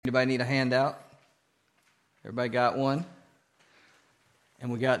Anybody need a handout? Everybody got one?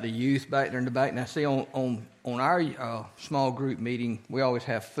 And we got the youth back there in the back. Now, see, on our small group meeting, we always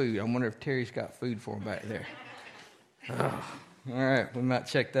have food. I wonder if Terry's got food for them back there. All right, we might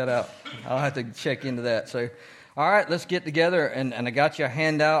check that out. I'll have to check into that. So, all right, let's get together. And I got you a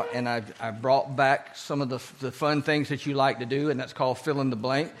handout, and I brought back some of the fun things that you like to do, and that's called fill in the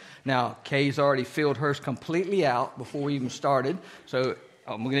blank. Now, Kay's already filled hers completely out before we even started. So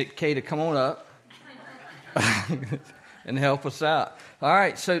I'm going to get Kay to come on up and help us out. All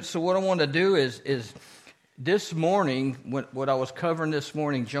right, so what I want to do is this morning, what I was covering this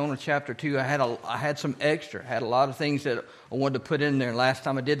morning, Jonah chapter 2, I had some extra. I had a lot of things that I wanted to put in there. Last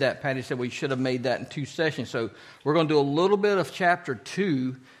time I did that, Patty said we should have made that in 2 sessions. So we're going to do a little bit of chapter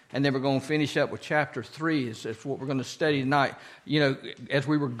 2, and then we're going to finish up with chapter 3. Is what we're going to study tonight. You know, as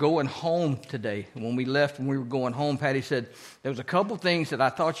we were going home today, when we left and we were going home, Patty said, there was a couple things that I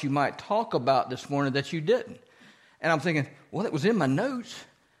thought you might talk about this morning that you didn't. And I'm thinking, well, it was in my notes.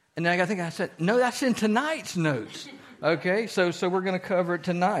 And then I said, no, that's in tonight's notes. Okay, so we're going to cover it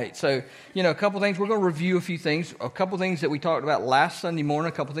tonight. So, you know, a couple things. We're going to review a few things. A couple things that we talked about last Sunday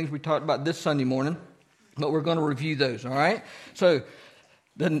morning. A couple things we talked about this Sunday morning. But we're going to review those, all right? So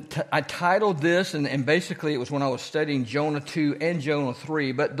then I titled this, and basically it was when I was studying Jonah 2 and Jonah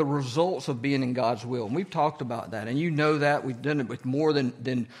 3, but the results of being in God's will. And we've talked about that, and you know that. We've done it with more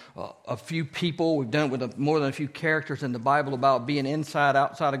than a few people. We've done it with more than a few characters in the Bible about being inside,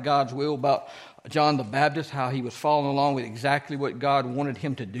 outside of God's will, about John the Baptist, how he was following along with exactly what God wanted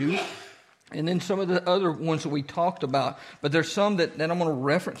him to do. And then some of the other ones that we talked about. But there's some that I'm going to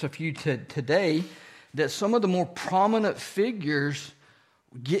reference a few today, that some of the more prominent figures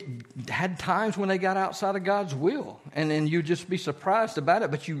had times when they got outside of God's will, and then you'd just be surprised about it,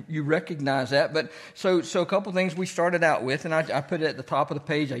 but you recognize that. But so a couple things we started out with, and I put it at the top of the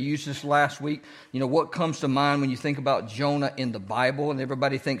page. I used this last week. You know, what comes to mind when you think about Jonah in the Bible, and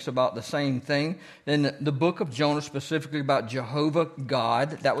everybody thinks about the same thing. Then the book of Jonah, specifically about Jehovah God,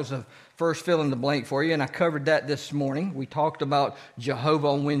 that was a first fill in the blank for you, and I covered that this morning. We talked about Jehovah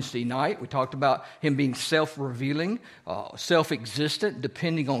on Wednesday night. We talked about him being self-revealing, self-existent,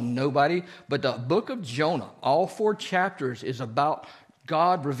 depending on nobody. But the book of Jonah, all 4 chapters, is about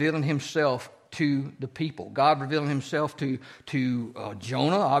God revealing himself to the people. God revealing himself to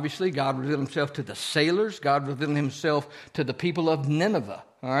Jonah, obviously. God revealing himself to the sailors. God revealing himself to the people of Nineveh.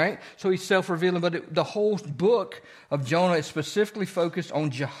 All right? So he's self-revealing, but the whole book of Jonah is specifically focused on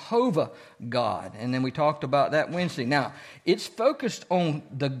Jehovah God. And then we talked about that Wednesday. Now, it's focused on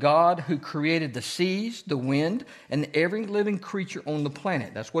the God who created the seas, the wind, and every living creature on the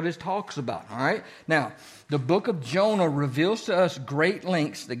planet. That's what it talks about. All right? Now, the book of Jonah reveals to us great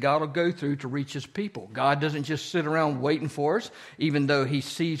lengths that God will go through to reach his people. God doesn't just sit around waiting for us, even though he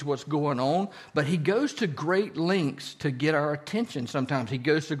sees what's going on, but he goes to great lengths to get our attention sometimes. He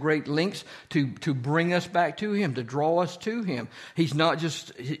goes to great lengths to bring us back to him, to draw us to him. He's not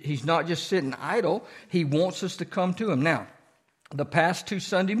just sitting idle. He wants us to come to him. Now, the past 2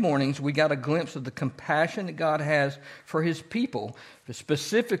 Sunday mornings, we got a glimpse of the compassion that God has for his people,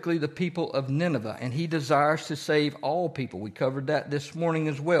 specifically the people of Nineveh, and he desires to save all people. We covered that this morning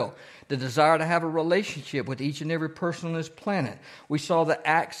as well. The desire to have a relationship with each and every person on this planet. We saw the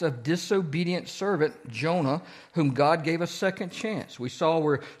acts of disobedient servant Jonah, whom God gave a second chance. We saw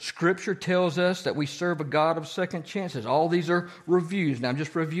where Scripture tells us that we serve a God of second chances. All these are reviews. Now, I'm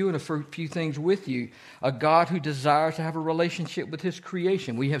just reviewing a few things with you. A God who desires to have a relationship with his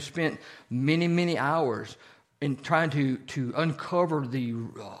creation. We have spent many, many hours in trying to uncover the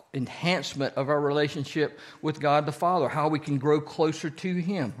enhancement of our relationship with God the Father, how we can grow closer to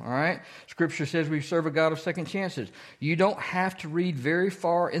him, all right? Scripture says we serve a God of second chances. You don't have to read very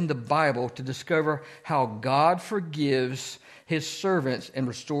far in the Bible to discover how God forgives his servants and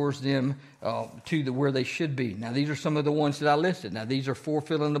restores them to where they should be. Now, these are some of the ones that I listed. Now, these are 4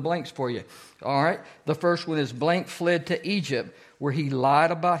 fill-in-the-blanks for you. All right? The first one is blank fled to Egypt, where he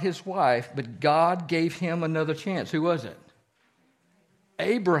lied about his wife, but God gave him another chance. Who was it?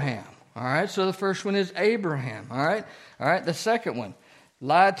 Abraham. All right? So the first one is Abraham. All right? All right? The second one,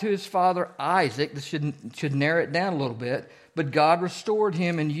 lied to his father Isaac. This should narrow it down a little bit. But God restored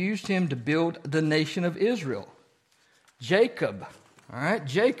him and used him to build the nation of Israel. Jacob. All right,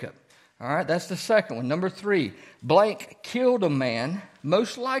 Jacob. All right, that's the second one. Number 3, blank killed a man,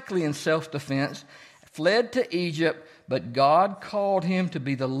 most likely in self-defense, fled to Egypt, but God called him to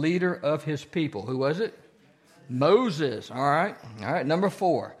be the leader of his people. Who was it? Moses. All right. All right, number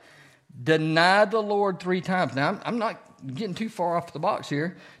 4, denied the Lord 3 times. Now, I'm not getting too far off the box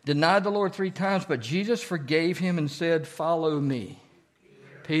here. Denied the Lord 3 times, but Jesus forgave him and said, follow me.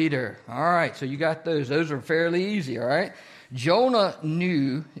 Peter. All right, so you got those. Those are fairly easy, all right? Jonah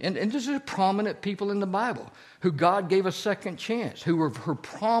knew, and this is prominent people in the Bible, who God gave a second chance, who were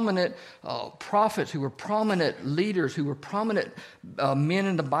prominent prophets, who were prominent leaders, who were prominent men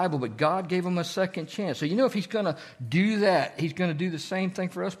in the Bible, but God gave them a second chance. So if he's going to do that, he's going to do the same thing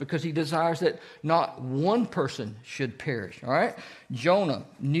for us because he desires that not one person should perish, all right? Jonah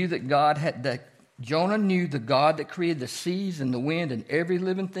knew the God that created the seas and the wind and every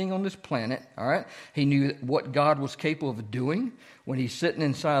living thing on this planet, all right? He knew what God was capable of doing when he's sitting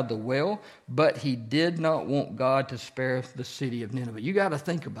inside the well, but he did not want God to spare the city of Nineveh. You got to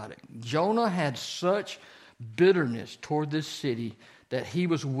think about it. Jonah had such bitterness toward this city that he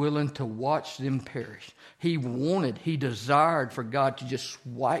was willing to watch them perish. He desired for God to just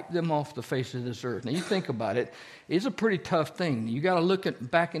wipe them off the face of this earth. Now, you think about it, it's a pretty tough thing. You got to look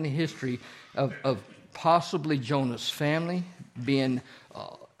back in the history of possibly Jonah's family being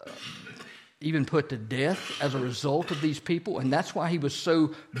even put to death as a result of these people, and that's why he was so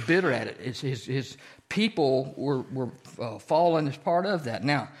bitter at it. His people were fallen as part of that.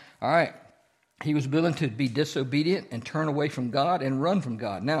 Now, all right, he was willing to be disobedient and turn away from God and run from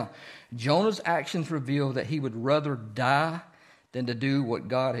God. Now, Jonah's actions reveal that he would rather die than to do what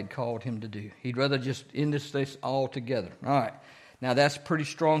God had called him to do. He'd rather just end this altogether. All right. Now, that's pretty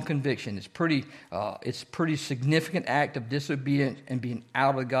strong conviction. It's pretty significant act of disobedience and being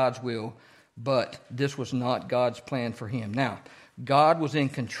out of God's will, but this was not God's plan for him. Now, God was in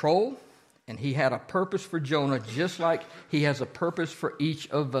control, and he had a purpose for Jonah just like he has a purpose for each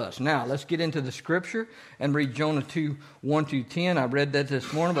of us. Now, let's get into the scripture and read Jonah 2, 1 through 10. I read that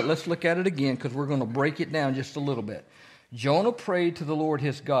this morning, but let's look at it again because we're going to break it down just a little bit. Jonah prayed to the Lord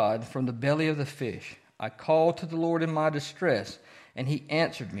his God from the belly of the fish. I called to the Lord in my distress, and he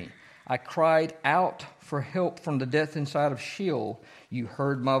answered me. I cried out for help from the depth inside of Sheol. You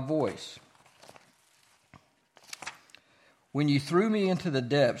heard my voice. When you threw me into the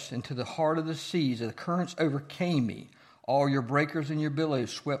depths, into the heart of the seas, the currents overcame me. All your breakers and your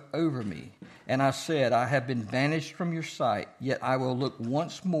billows swept over me. And I said, I have been banished from your sight, yet I will look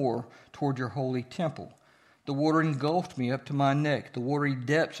once more toward your holy temple. The water engulfed me up to my neck. The watery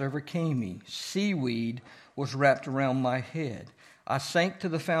depths overcame me. Seaweed was wrapped around my head. I sank to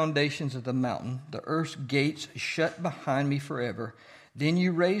the foundations of the mountain. The earth's gates shut behind me forever. Then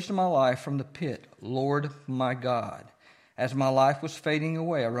you raised my life from the pit, Lord my God. As my life was fading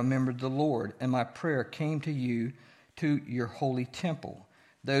away, I remembered the Lord, and my prayer came to you, to your holy temple.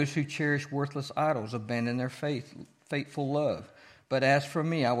 Those who cherish worthless idols abandon their faithful love. But as for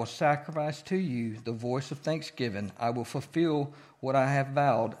me, I will sacrifice to you the voice of thanksgiving. I will fulfill what I have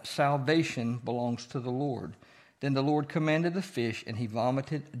vowed. Salvation belongs to the Lord. Then the Lord commanded the fish, and he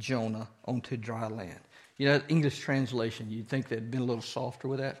vomited Jonah onto dry land. English translation, you'd think they'd been a little softer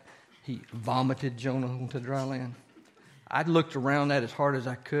with that. He vomited Jonah onto dry land. I looked around that as hard as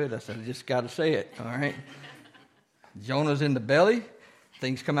I could. I said, I just got to say it, all right? Jonah's in the belly.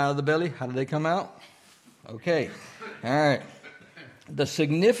 Things come out of the belly. How do they come out? Okay, all right. The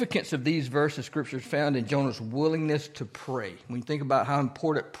significance of these verses, Scripture is found in Jonah's willingness to pray. When you think about how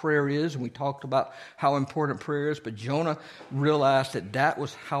important prayer is, and we talked about how important prayer is, but Jonah realized that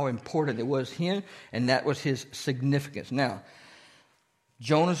was how important it was him, and that was his significance. Now,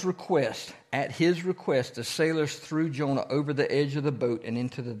 Jonah's request, at his request, the sailors threw Jonah over the edge of the boat and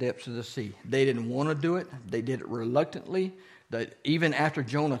into the depths of the sea. They didn't want to do it. They did it reluctantly. Even after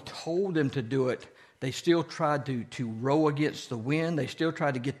Jonah told them to do it, they still tried to row against the wind. They still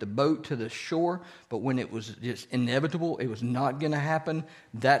tried to get the boat to the shore. But when it was just inevitable, it was not going to happen,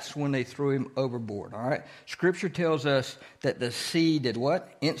 that's when they threw him overboard. All right? Scripture tells us that the sea did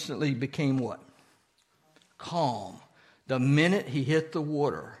what? Instantly became what? Calm. The minute he hit the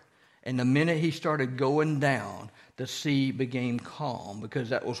water and the minute he started going down, the sea became calm because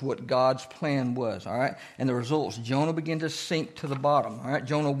that was what God's plan was, all right? And the results, Jonah began to sink to the bottom, all right?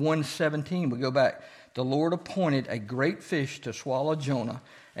 Jonah 1:17, we go back. The Lord appointed a great fish to swallow Jonah,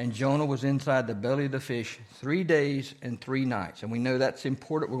 and Jonah was inside the belly of the fish 3 days and 3 nights. And we know that's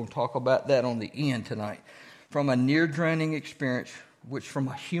important. We're going to talk about that on the end tonight. From a near-drowning experience, which from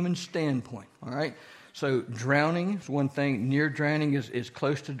a human standpoint, all right? So drowning is one thing. Near drowning is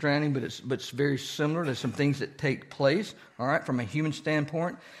close to drowning, but it's very similar to some things that take place. All right, from a human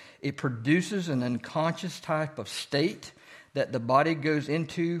standpoint, it produces an unconscious type of state that the body goes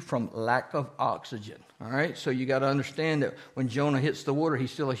into from lack of oxygen. All right, so you got to understand that when Jonah hits the water,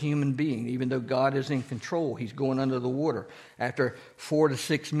 he's still a human being. Even though God is in control, he's going under the water. After 4 to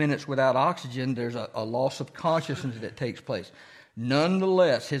 6 minutes without oxygen, there's a loss of consciousness that takes place.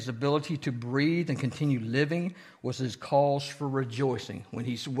 Nonetheless, his ability to breathe and continue living was his cause for rejoicing. When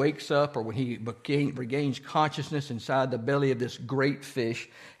he wakes up or when he regains consciousness inside the belly of this great fish,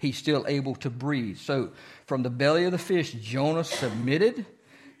 he's still able to breathe. So from the belly of the fish, Jonah submitted,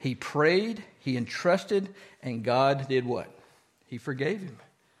 he prayed, he entrusted, and God did what? He forgave him.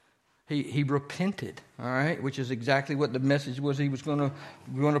 He repented, all right, which is exactly what the message was he was going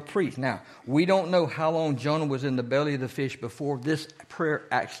to preach. Now, we don't know how long Jonah was in the belly of the fish before this prayer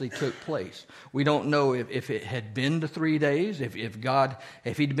actually took place. We don't know if it had been the 3 days, if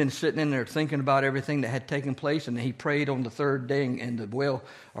he'd been sitting in there thinking about everything that had taken place, and he prayed on the third day, and the whale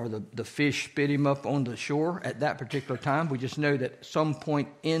or the fish spit him up on the shore at that particular time. We just know that some point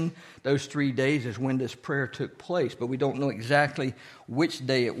in those 3 days is when this prayer took place, but we don't know exactly which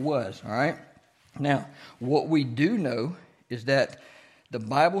day it was, all right? Now, what we do know is that the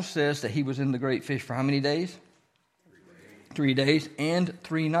Bible says that he was in the great fish for how many days? 3 days and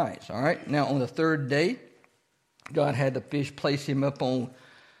 3 nights, all right? Now, on the third day, God had the fish place him up on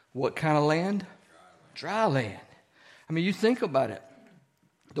what kind of land? Dry land. I mean, you think about it.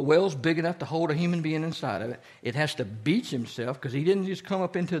 The whale's big enough to hold a human being inside of it. It has to beach himself because he didn't just come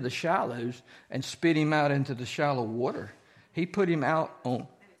up into the shallows and spit him out into the shallow water. He put him out on...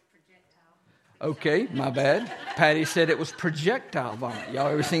 Okay, my bad. Patty said it was projectile vomit. Y'all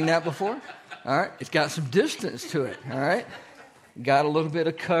ever seen that before? All right, it's got some distance to it. All right, got a little bit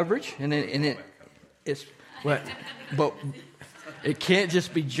of coverage, and it's what? But it can't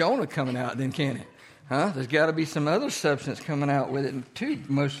just be Jonah coming out, then, can it? Huh? There's got to be some other substance coming out with it too,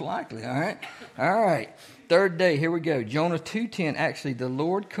 most likely. All right. Third day, here we go. Jonah 2:10. Actually, the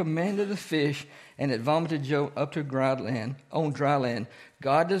Lord commanded the fish, and it vomited Jonah up to on dry land.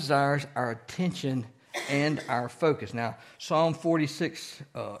 God desires our attention and our focus. Now, Psalm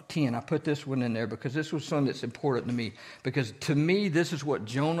 46:10. I put this one in there because this was something that's important to me. Because to me, this is what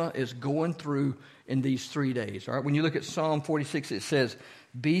Jonah is going through in these 3 days. All right. When you look at Psalm 46, it says,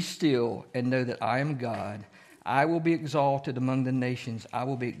 "Be still and know that I am God. I will be exalted among the nations. I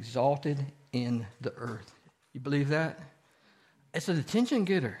will be exalted in the earth." You believe that? It's an attention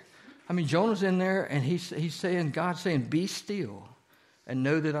getter. I mean, Jonah's in there and he's saying, God's saying, be still and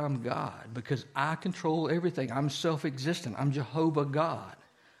know that I'm God because I control everything. I'm self-existent. I'm Jehovah God.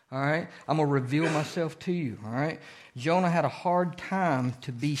 All right? I'm going to reveal myself to you. All right? Jonah had a hard time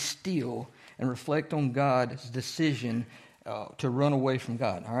to be still and reflect on God's decision to run away from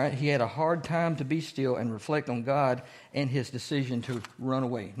God. All right? He had a hard time to be still and reflect on God and his decision to run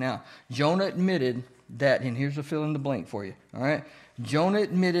away. Now, Jonah admitted that, and here's a fill in the blank for you. All right? Jonah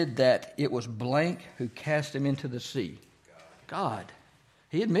admitted that it was blank who cast him into the sea. God.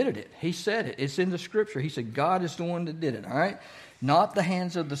 He admitted it. He said it. It's in the scripture. He said God is the one that did it. All right? Not the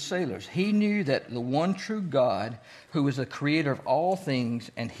hands of the sailors. He knew that the one true God, who is the creator of all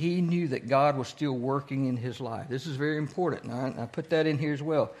things, and he knew that God was still working in his life. This is very important. All right? I put that in here as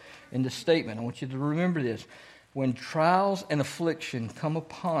well in the statement. I want you to remember this. When trials and affliction come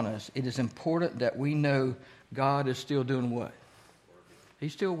upon us, it is important that we know God is still doing what?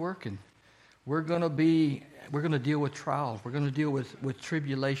 He's still working. We're going to deal with trials. We're going to deal with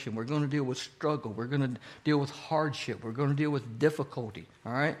tribulation. We're going to deal with struggle. We're going to deal with hardship. We're going to deal with difficulty,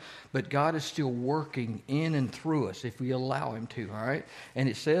 all right? But God is still working in and through us if we allow him to, all right? And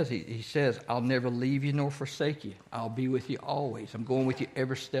it says, he says, I'll never leave you nor forsake you. I'll be with you always. I'm going with you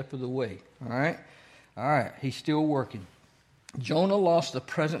every step of the way, all right? All right, he's still working. Jonah lost the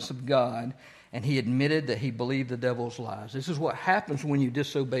presence of God, and he admitted that he believed the devil's lies. This is what happens when you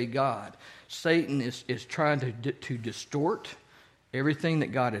disobey God. Satan is trying to distort everything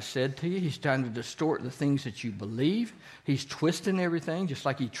that God has said to you. He's trying to distort the things that you believe. He's twisting everything, just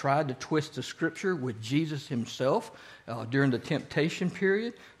like he tried to twist the scripture with Jesus himself during the temptation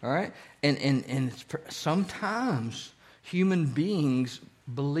period. All right, and sometimes human beings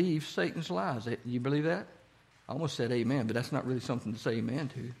believe Satan's lies. You believe that? I almost said amen, but that's not really something to say amen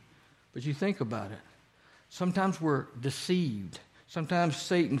to. But you think about it. Sometimes we're deceived. Sometimes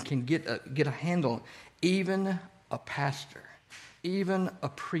Satan can get a handle. Even a pastor, even a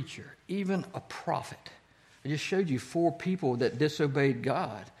preacher, even a prophet. I just showed you 4 people that disobeyed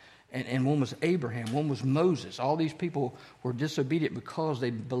God. And one was Abraham, one was Moses. All these people were disobedient because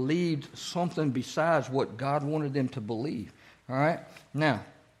they believed something besides what God wanted them to believe. All right? Now,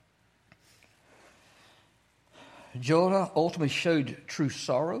 Jonah ultimately showed true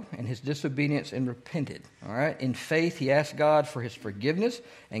sorrow in his disobedience and repented. All right? In faith, he asked God for his forgiveness,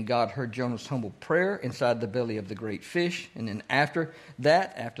 and God heard Jonah's humble prayer inside the belly of the great fish. And then after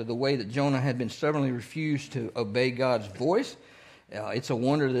the way that Jonah had been stubbornly refused to obey God's voice, It's a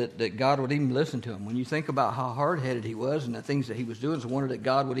wonder that God would even listen to him. When you think about how hard-headed he was and the things that he was doing, it's a wonder that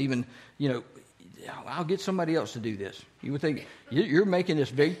God would even, I'll get somebody else to do this. You would think, you're making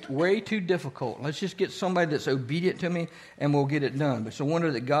this way too difficult. Let's just get somebody that's obedient to me and we'll get it done. But it's a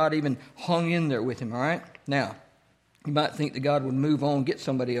wonder that God even hung in there with him, all right? Now, you might think that God would move on and get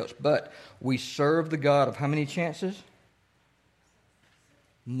somebody else, but we serve the God of how many chances?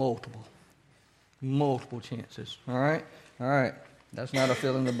 Multiple chances, all right? All right, that's not a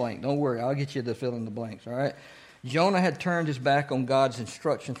fill in the blank. Don't worry, I'll get you the fill in the blanks, all right? Jonah had turned his back on God's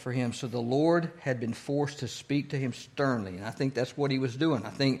instructions for him, so the Lord had been forced to speak to him sternly. And I think that's what he was doing.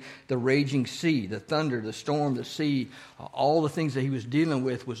 I think the raging sea, the thunder, the storm, the sea, all the things that he was dealing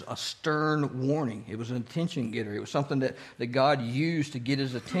with was a stern warning. It was an attention getter. It was something that God used to get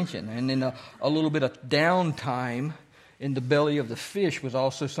his attention. And then a little bit of downtime in the belly of the fish was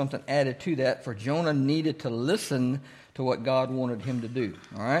also something added to that, for Jonah needed to listen to what God wanted him to do.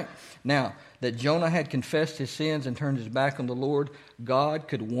 All right? Now, that Jonah had confessed his sins and turned his back on the Lord, God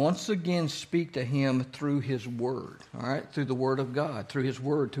could once again speak to him through his word. All right? Through the word of God, through his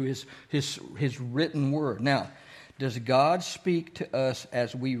word, through his written word. Now, does God speak to us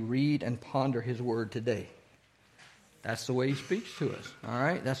as we read and ponder his word today? That's the way he speaks to us, all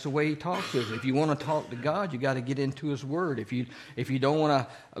right? That's the way he talks to us. If you want to talk to God, you got to get into his word. If you don't want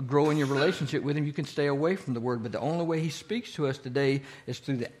to grow in your relationship with him, you can stay away from the word. But the only way he speaks to us today is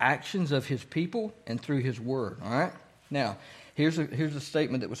through the actions of his people and through his word, all right? Now, here's a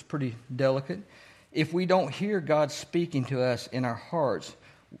statement that was pretty delicate. If we don't hear God speaking to us in our hearts,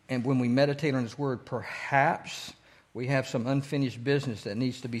 and when we meditate on his word, perhaps we have some unfinished business that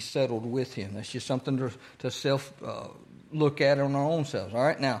needs to be settled with him. That's just something to look at on our own selves. All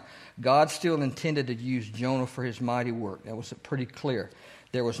right, now, God still intended to use Jonah for his mighty work. That was pretty clear.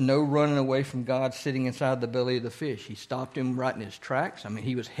 There was no running away from God sitting inside the belly of the fish. He stopped him right in his tracks. I mean,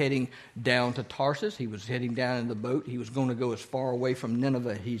 he was heading down to Tarsus. He was heading down in the boat. He was going to go as far away from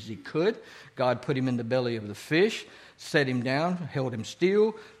Nineveh as he could. God put him in the belly of the fish, set him down, held him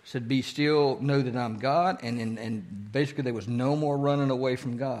still, said, "Be still, know that I'm God." And basically there was no more running away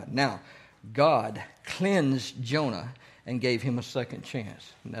from God. Now, God cleansed Jonah and gave him a second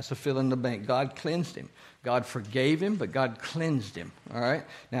chance. And that's a fill in the blank. God cleansed him. God forgave him, but God cleansed him. All right?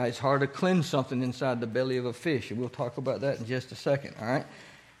 Now, it's hard to cleanse something inside the belly of a fish, and we'll talk about that in just a second. All right?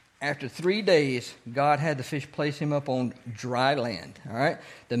 After 3 days, God had the fish place him up on dry land. All right?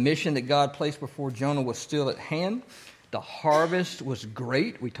 The mission that God placed before Jonah was still at hand. The harvest was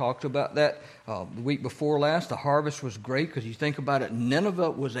great. We talked about that the week before last. The harvest was great because you think about it,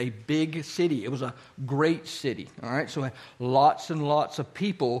 Nineveh was a big city. It was a great city. All right? So lots and lots of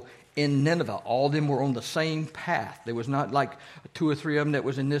people in Nineveh. All of them were on the same path. There was not like 2 or 3 of them that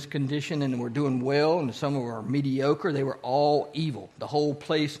was in this condition and were doing well, and some of them were mediocre. They were all evil. The whole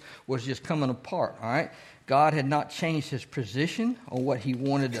place was just coming apart. All right? God had not changed his position on what he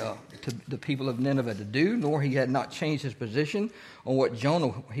wanted the people of Nineveh to do, nor he had not changed his position on what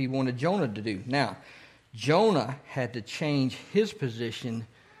he wanted Jonah to do. Now, Jonah had to change his position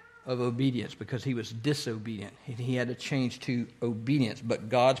of obedience because he was disobedient. He had to change to obedience, but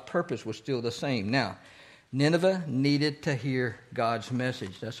God's purpose was still the same. Now, Nineveh needed to hear God's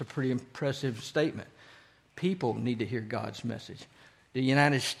message. That's a pretty impressive statement. People need to hear God's message. The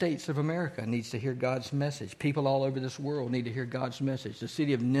United States of America needs to hear God's message. People all over this world need to hear God's message. The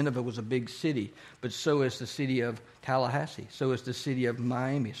city of Nineveh was a big city, but so is the city of Tallahassee. So is the city of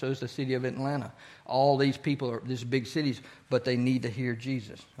Miami. So is the city of Atlanta. All these people are these big cities, but they need to hear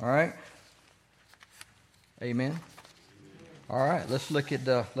Jesus. All right? Amen? All right, let's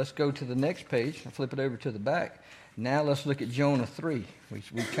go to the next page. I'll flip it over to the back. Now let's look at Jonah 3.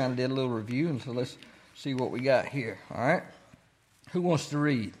 We kind of did a little review, and so let's see what we got here. All right? Who wants to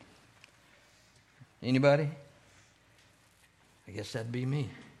read? Anybody? I guess that'd be me.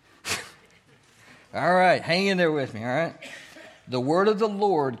 All right, hang in there with me, all right? The word of the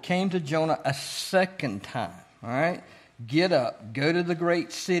Lord came to Jonah a second time, all right? Get up, go to the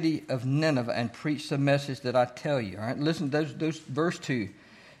great city of Nineveh and preach the message that I tell you, all right? Listen to those verse 2.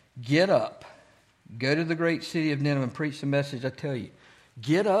 Get up, go to the great city of Nineveh and preach the message I tell you.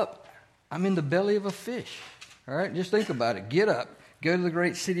 Get up, I'm in the belly of a fish, all right? Just think about it. Get up. Go to the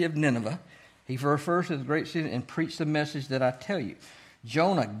great city of Nineveh. He refers to the great city and preach the message that I tell you.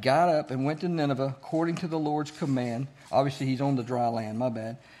 Jonah got up and went to Nineveh according to the Lord's command. Obviously, he's on the dry land, my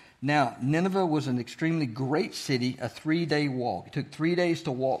bad. Now, Nineveh was an extremely great city, a 3-day walk. It took 3 days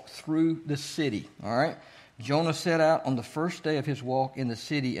to walk through the city, all right? Jonah set out on the first day of his walk in the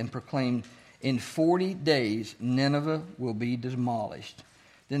city and proclaimed, "In 40 days, Nineveh will be demolished."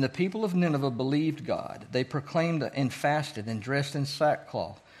 Then the people of Nineveh believed God. They proclaimed and fasted and dressed in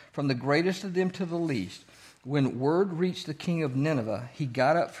sackcloth, from the greatest of them to the least. When word reached the king of Nineveh, he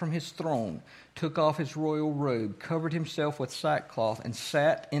got up from his throne, took off his royal robe, covered himself with sackcloth, and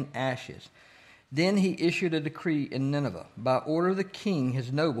sat in ashes. Then he issued a decree in Nineveh. By order of the king,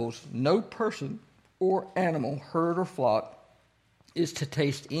 his nobles, no person or animal, herd or flock, is to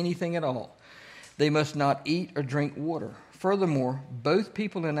taste anything at all. They must not eat or drink water. Furthermore, both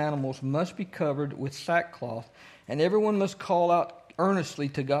people and animals must be covered with sackcloth, and everyone must call out earnestly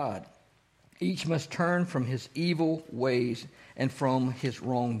to God. Each must turn from his evil ways and from his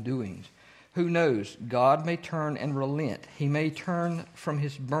wrongdoings. Who knows? God may turn and relent. He may turn from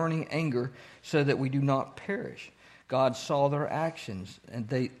his burning anger so that we do not perish. God saw their actions, and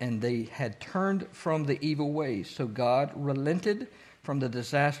they had turned from the evil ways. So God relented from the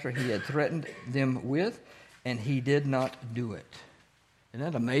disaster he had threatened them with, and he did not do it. Isn't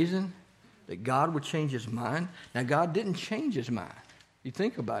that amazing? That God would change his mind? Now, God didn't change his mind. You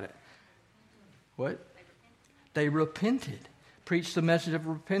think about it. What? They repented. Preach the message of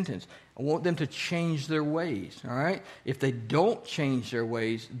repentance. I want them to change their ways, all right? If they don't change their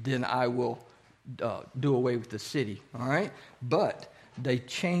ways, then I will do away with the city, all right? But they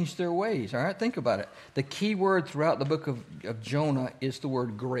changed their ways, all right? Think about it. The key word throughout the book of Jonah is the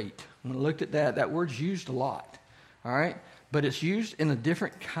word great. When I looked at that word's used a lot, all right? But it's used in a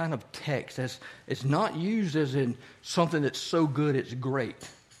different kind of text. It's not used as in something that's so good it's great.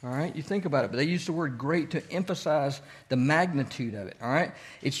 All right, you think about it, but they use the word great to emphasize the magnitude of it. All right,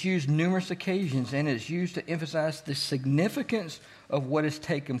 it's used numerous occasions, and it's used to emphasize the significance of what has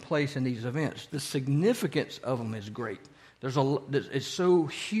taken place in these events. The significance of them is great. It's so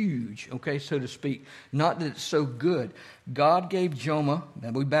huge, okay, so to speak. Not that it's so good. God gave Jonah, now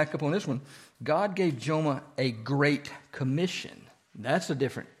we back up on this one, God gave Jonah a great commission. That's a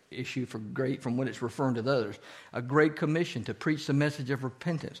different issue for great from what it's referring to the others. A great commission to preach the message of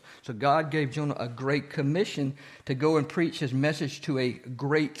repentance. So God gave Jonah a great commission to go and preach his message to a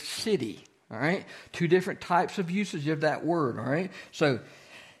great city. All right? Two different types of usage of that word. All right? So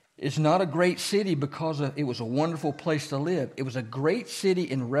it's not a great city because it was a wonderful place to live. It was a great city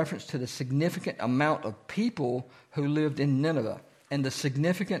in reference to the significant amount of people who lived in Nineveh and the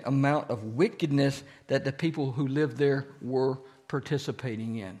significant amount of wickedness that the people who lived there were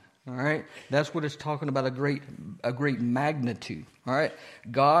participating in. All right, that's what it's talking about, a great magnitude. All right,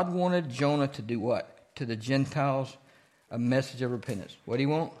 God wanted Jonah to do what? To the Gentiles, a message of repentance. What do you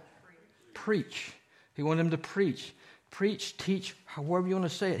want? Preach. He wanted them to preach, teach, however you want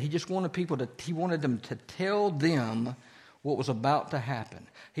to say it. He just wanted he wanted them to tell them what was about to happen.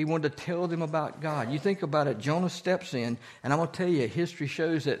 He wanted to tell them about God. You think about it, Jonah steps in, and I'm going to tell you, history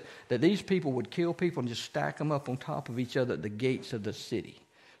shows that these people would kill people and just stack them up on top of each other at the gates of the city.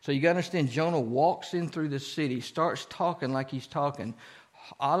 So you got to understand, Jonah walks in through the city, starts talking like he's talking.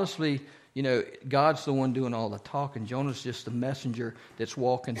 Honestly, God's the one doing all the talking. Jonah's just the messenger that's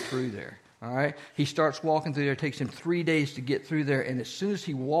walking through there. All right? He starts walking through there. It takes him 3 days to get through there, and as soon as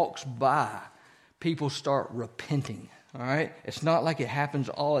he walks by, people start repenting. All right? It's not like it happens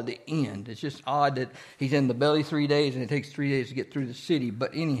all at the end. It's just odd that he's in the belly 3 days and it takes 3 days to get through the city.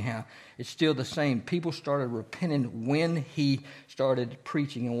 But anyhow, it's still the same. People started repenting when he started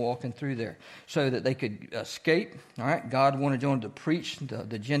preaching and walking through there so that they could escape. All right? God wanted Jonah to preach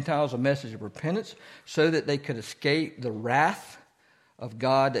the Gentiles a message of repentance so that they could escape the wrath of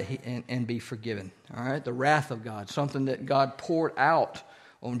God and be forgiven. All right? The wrath of God, something that God poured out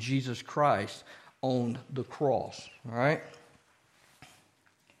on Jesus Christ on the cross. All right?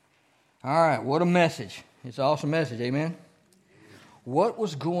 All right, what a message. It's an awesome message, amen? What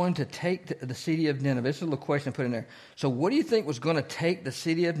was going to take the city of Nineveh? This is a little question I put in there. So what do you think was going to take the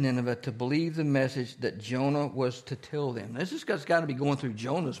city of Nineveh to believe the message that Jonah was to tell them? This has got to be going through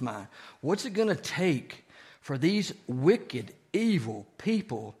Jonah's mind. What's it going to take for these wicked, evil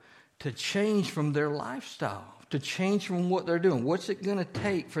people to change from their lifestyle, to change from what they're doing? What's it going to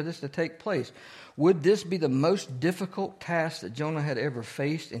take for this to take place? Would this be the most difficult task that Jonah had ever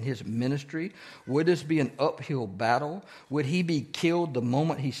faced in his ministry? Would this be an uphill battle? Would he be killed the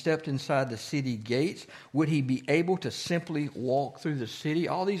moment he stepped inside the city gates? Would he be able to simply walk through the city?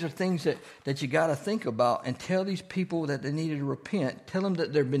 All these are things that you got to think about and tell these people that they needed to repent. Tell them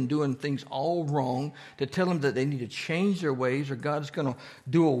that they've been doing things all wrong. To tell them that they need to change their ways or God's going to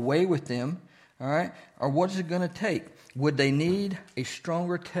do away with them. All right? Or what is it going to take? Would they need a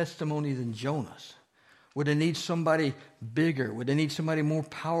stronger testimony than Jonah's? Would they need somebody bigger? Would they need somebody more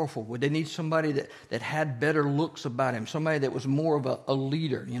powerful? Would they need somebody that had better looks about him? Somebody that was more of a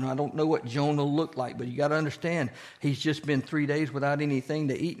leader? I don't know what Jonah looked like, but you got to understand, he's just been 3 days without anything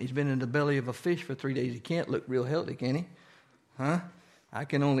to eat. And he's been in the belly of a fish for 3 days. He can't look real healthy, can he? Huh? I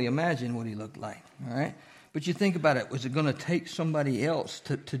can only imagine what he looked like, all right? But you think about it, was it going to take somebody else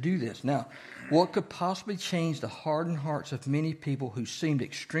to do this? Now, what could possibly change the hardened hearts of many people who seemed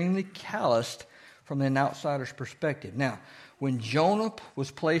extremely calloused from an outsider's perspective? Now, when Jonah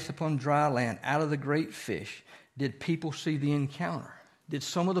was placed upon dry land out of the great fish, did people see the encounter? Did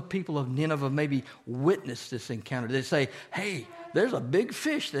some of the people of Nineveh maybe witness this encounter? Did they say, hey, there's a big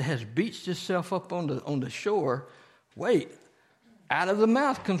fish that has beached itself up on the shore. Wait, out of the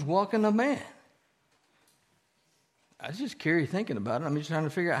mouth comes walking a man. I was just curious thinking about it. I'm just trying to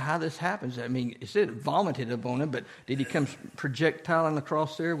figure out how this happens. I mean, it said it vomited upon him, but did he come projectiling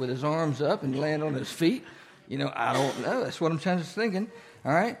across there with his arms up and land on his feet? I don't know. That's what I'm trying to thinking.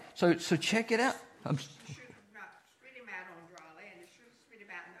 All right? So check it out.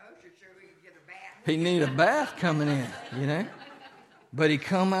 He need a bath coming in, But he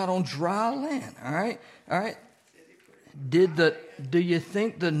come out on dry land. All right? Do you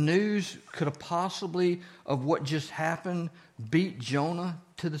think the news could have possibly of what just happened beat Jonah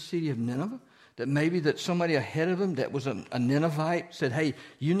to the city of Nineveh? That maybe that somebody ahead of him that was a Ninevite said, hey,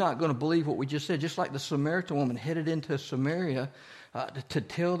 you're not going to believe what we just said. Just like the Samaritan woman headed into Samaria to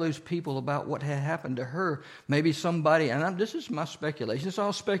tell those people about what had happened to her. Maybe somebody, and this is my speculation. It's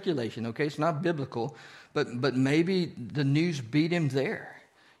all speculation, okay? It's not biblical. But maybe the news beat him there.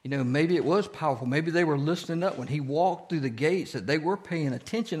 Maybe it was powerful. Maybe they were listening up when he walked through the gates, that they were paying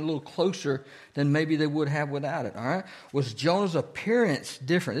attention a little closer than maybe they would have without it, all right? Was Jonah's appearance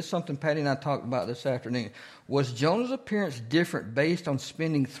different? This is something Patty and I talked about this afternoon. Was Jonah's appearance different based on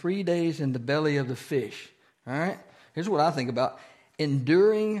spending 3 days in the belly of the fish, all right? Here's what I think about.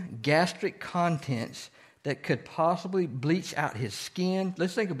 Enduring gastric contents that could possibly bleach out his skin.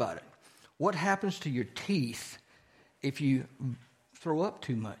 Let's think about it. What happens to your teeth if you throw up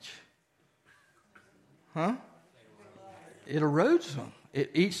too much? Huh? It erodes them.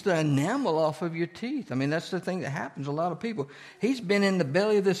 It eats the enamel off of your teeth. I mean, that's the thing that happens to a lot of people. He's been in the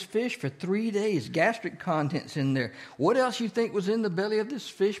belly of this fish for 3 days. Gastric contents in there. What else you think was in the belly of this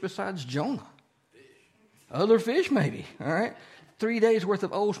fish besides Jonah? Other fish, maybe. All right? 3 days worth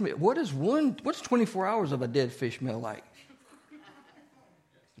of old smell. What's 24 hours of a dead fish smell like?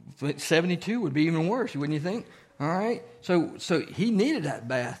 72 would be even worse, wouldn't you think? All right, so he needed that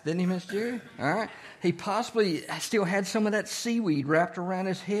bath, didn't he, Miss Jerry? All right, he possibly still had some of that seaweed wrapped around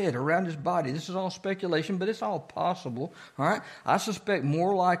his head, around his body. This is all speculation, but it's all possible. All right, I suspect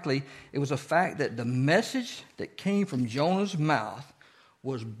more likely it was a fact that the message that came from Jonah's mouth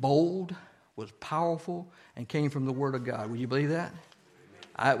was bold, was powerful, and came from the Word of God. Would you believe that?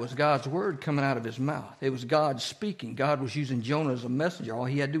 It was God's word coming out of his mouth. It was God speaking. God was using Jonah as a messenger. All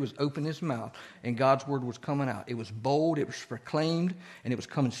he had to do was open his mouth, and God's word was coming out. It was bold, it was proclaimed, and it was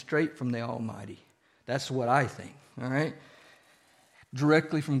coming straight from the Almighty. That's what I think, all right?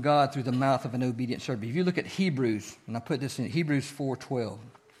 Directly from God through the mouth of an obedient servant. If you look at Hebrews, and I put this in Hebrews 4:12,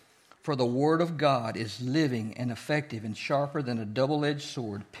 for the word of God is living and effective and sharper than a double-edged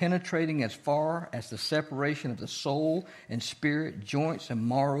sword, penetrating as far as the separation of the soul and spirit, joints and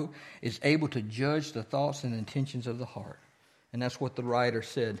marrow, is able to judge the thoughts and intentions of the heart. And that's what the writer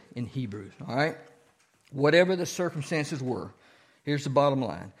said in Hebrews, all right? Whatever the circumstances were, here's the bottom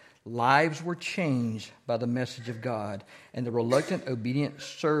line. Lives were changed by the message of God and the reluctant, obedient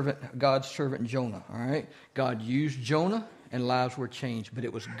servant, God's servant Jonah, all right? God used Jonah, and lives were changed, but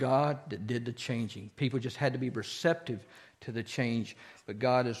it was God that did the changing. People just had to be receptive to the change, but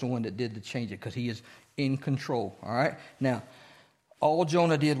God is the one that did the changing because he is in control, all right? Now, all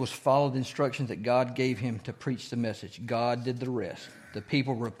Jonah did was follow the instructions that God gave him to preach the message. God did the rest. The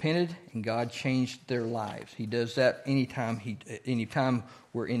people repented, and God changed their lives. He does that anytime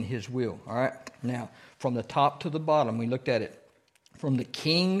we're in his will, all right? Now, from the top to the bottom, we looked at it. From the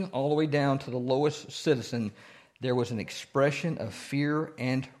king all the way down to the lowest citizen, there was an expression of fear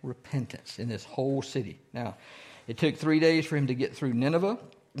and repentance in this whole city. Now, it took 3 days for him to get through Nineveh,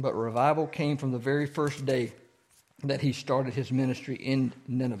 but revival came from the very first day that he started his ministry in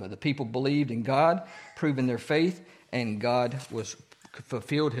Nineveh. The people believed in God, proving their faith, and God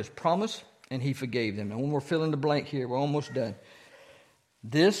fulfilled his promise, and he forgave them. And when we're filling the blank here, we're almost done.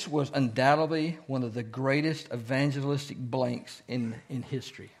 This was undoubtedly one of the greatest evangelistic blanks in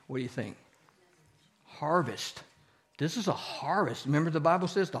history. What do you think? Harvest. This is a harvest. Remember the Bible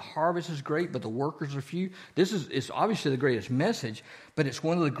says the harvest is great, but the workers are few. It's obviously the greatest message, but it's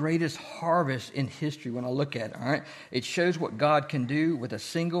one of the greatest harvests in history when I look at it, all right? It shows what God can do with a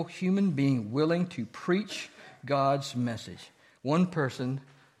single human being willing to preach God's message. One person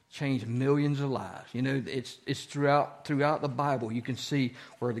changed millions of lives. You know, it's throughout the Bible. You can see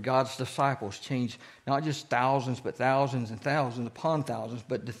where God's disciples changed not just thousands, but thousands and thousands upon thousands.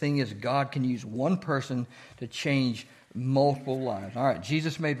 But the thing is, God can use one person to change multiple lives. All right,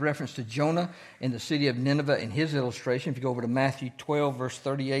 Jesus made reference to Jonah in the city of Nineveh in his illustration. If you go over to Matthew 12, verse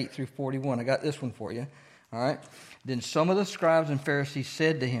 38 through 41, I got this one for you. All right. Then some of the scribes and Pharisees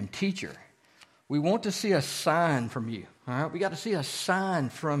said to him, "Teacher, we want to see a sign from you." All right, we got to see a sign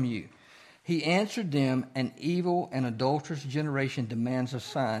from you. He answered them, "An evil and adulterous generation demands a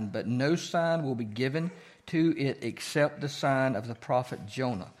sign, but no sign will be given to it except the sign of the prophet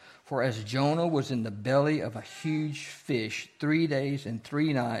Jonah. For as Jonah was in the belly of a huge fish 3 days and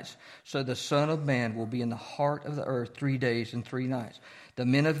 3 nights, so the Son of Man will be in the heart of the earth 3 days and 3 nights. The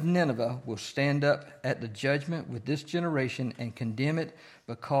men of Nineveh will stand up at the judgment with this generation and condemn it,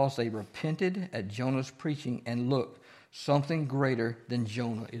 because they repented at Jonah's preaching, and look, something greater than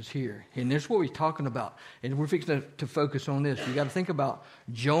Jonah is here." And this is what we're talking about. And we're fixing to focus on this. You got to think about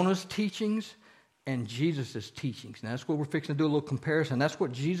Jonah's teachings and Jesus' teachings. Now, that's what we're fixing to do, a little comparison. That's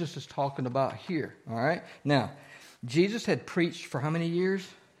what Jesus is talking about here. All right? Now, Jesus had preached for how many years?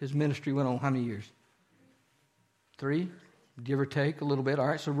 His ministry went on how many years? 3? Give or take a little bit. All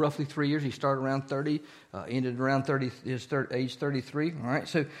right, so roughly 3 years. He started around 30, ended around age 33. All right,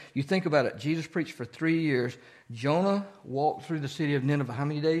 so you think about it. Jesus preached for 3 years. Jonah walked through the city of Nineveh how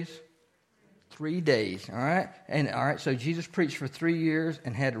many days? 3 days. All right, so Jesus preached for 3 years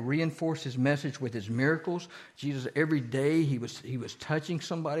and had to reinforce his message with his miracles. Jesus, every day he was touching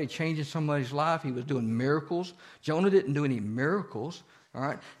somebody, changing somebody's life. He was doing miracles. Jonah didn't do any miracles. All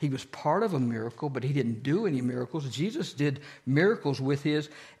right, he was part of a miracle, but he didn't do any miracles. Jesus did miracles with his,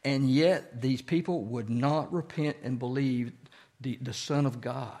 and yet these people would not repent and believe the Son of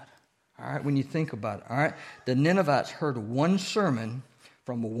God. All right, when you think about it, all right, the Ninevites heard one sermon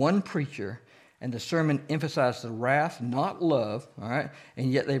from one preacher, and the sermon emphasized the wrath, not love, all right,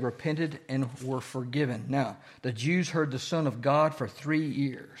 and yet they repented and were forgiven. Now, the Jews heard the Son of God for 3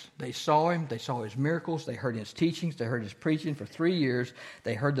 years. They saw him, they saw his miracles, they heard his teachings, they heard his preaching for 3 years.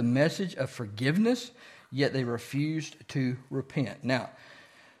 They heard the message of forgiveness, yet they refused to repent. Now,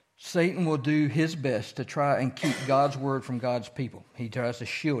 Satan will do his best to try and keep God's word from God's people. He tries to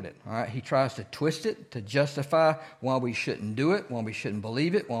shield it, all right? He tries to twist it, to justify why we shouldn't do it, why we shouldn't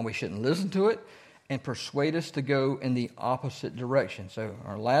believe it, why we shouldn't listen to it, and persuade us to go in the opposite direction. So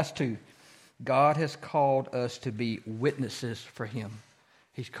our last two, God has called us to be witnesses for him.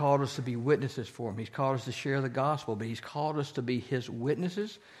 He's called us to be witnesses for him. He's called us to share the gospel, but he's called us to be his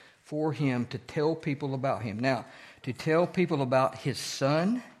witnesses for him, to tell people about him. Now, to tell people about his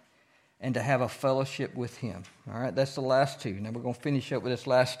Son and to have a fellowship with him. All right, that's the last two. Now we're going to finish up with this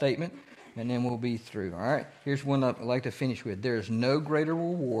last statement, and then we'll be through. All right, here's one I'd like to finish with. There is no greater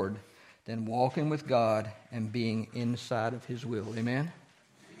reward than walking with God and being inside of his will. Amen?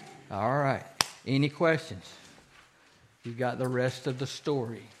 All right. Any questions? You got the rest of the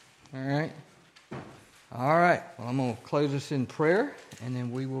story. All right? All right. Well, I'm going to close us in prayer, and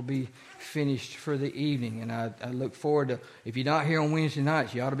then we will be finished for the evening. And I look forward to, if you're not here on Wednesday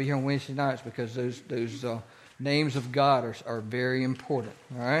nights, you ought to be here on Wednesday nights, because those names of God are very important.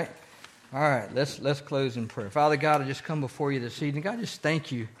 All right? All right. Let's close in prayer. Father God, I just come before you this evening. God, just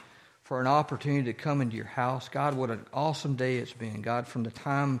thank you for an opportunity to come into your house. God, what an awesome day it's been. God, from the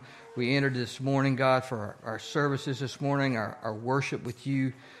time we entered this morning, God, for our services this morning, our worship with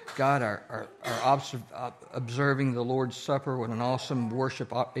you, God, our observing the Lord's Supper, what an awesome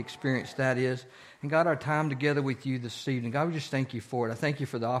worship experience that is. And God, our time together with you this evening, God, we just thank you for it. I thank you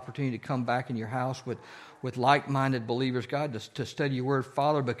for the opportunity to come back in your house with like-minded believers, God, to study your word,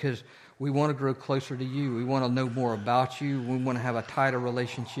 Father, because we want to grow closer to you. We want to know more about you. We want to have a tighter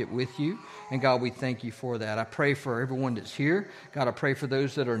relationship with you. And God, we thank you for that. I pray for everyone that's here. God, I pray for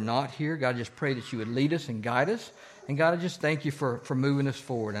those that are not here. God, I just pray that you would lead us and guide us. And God, I just thank you for moving us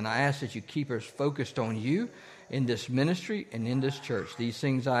forward. And I ask that you keep us focused on you in this ministry and in this church. These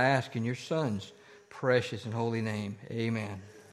things I ask in your Son's precious and holy name. Amen.